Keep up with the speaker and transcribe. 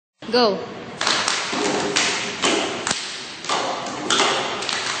Go.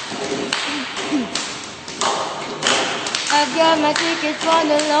 I've got my ticket for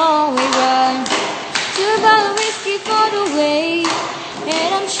the long way run, 2 bottle whiskey for the way,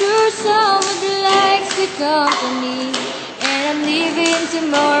 and I'm sure someone likes the company. And I'm leaving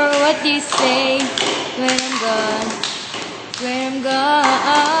tomorrow. What do you say? When I'm gone, when I'm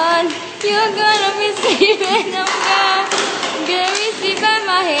gone, you're gonna miss me when I'm gone. You're gonna miss me by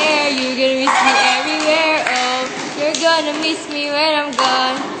my hair. You're gonna miss me everywhere. Oh, you're gonna miss me when I'm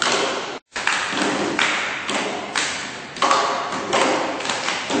gone.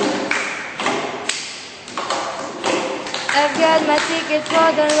 I've got my ticket for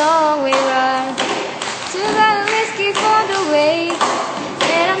the long way run, 2 bottle whiskey for the way,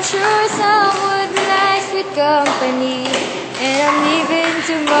 and I'm sure someone likes with company. And I'm leaving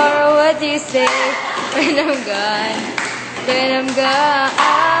tomorrow. What do you say? When I'm gone, when I'm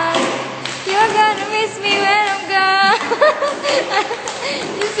gone, you're gonna miss me when I'm gone.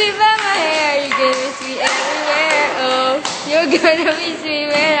 You see by my hair, you're gonna miss me everywhere. Oh, you're gonna miss me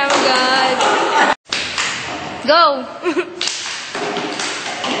when I'm gone. Go!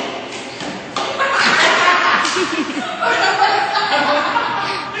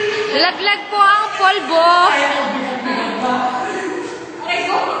 Laglag po ang polvo.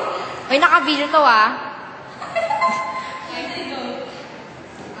 Ay, naka-video to ah.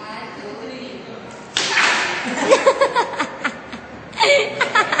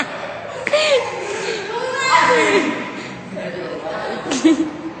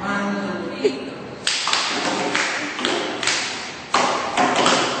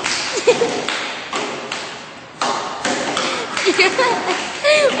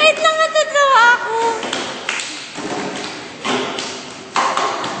 Wait lang, natatawa ako.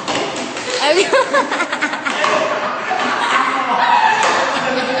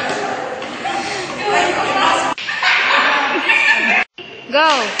 Go.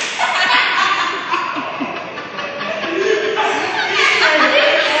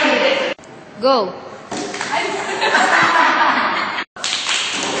 Go.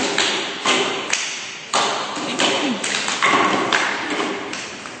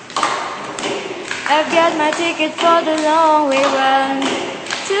 I've got my ticket for the long way run,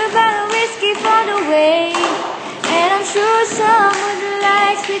 2 bottle whiskey for the way, and I'm sure someone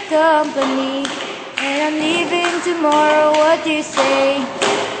likes the company. And I'm leaving tomorrow. What do you say?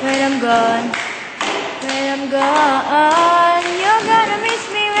 When I'm gone, when I'm gone, you're gonna miss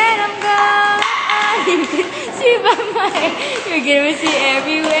me when I'm gone. You can see by my hair, you're gonna miss me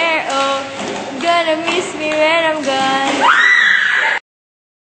everywhere. Oh, you're gonna miss me when I'm gone.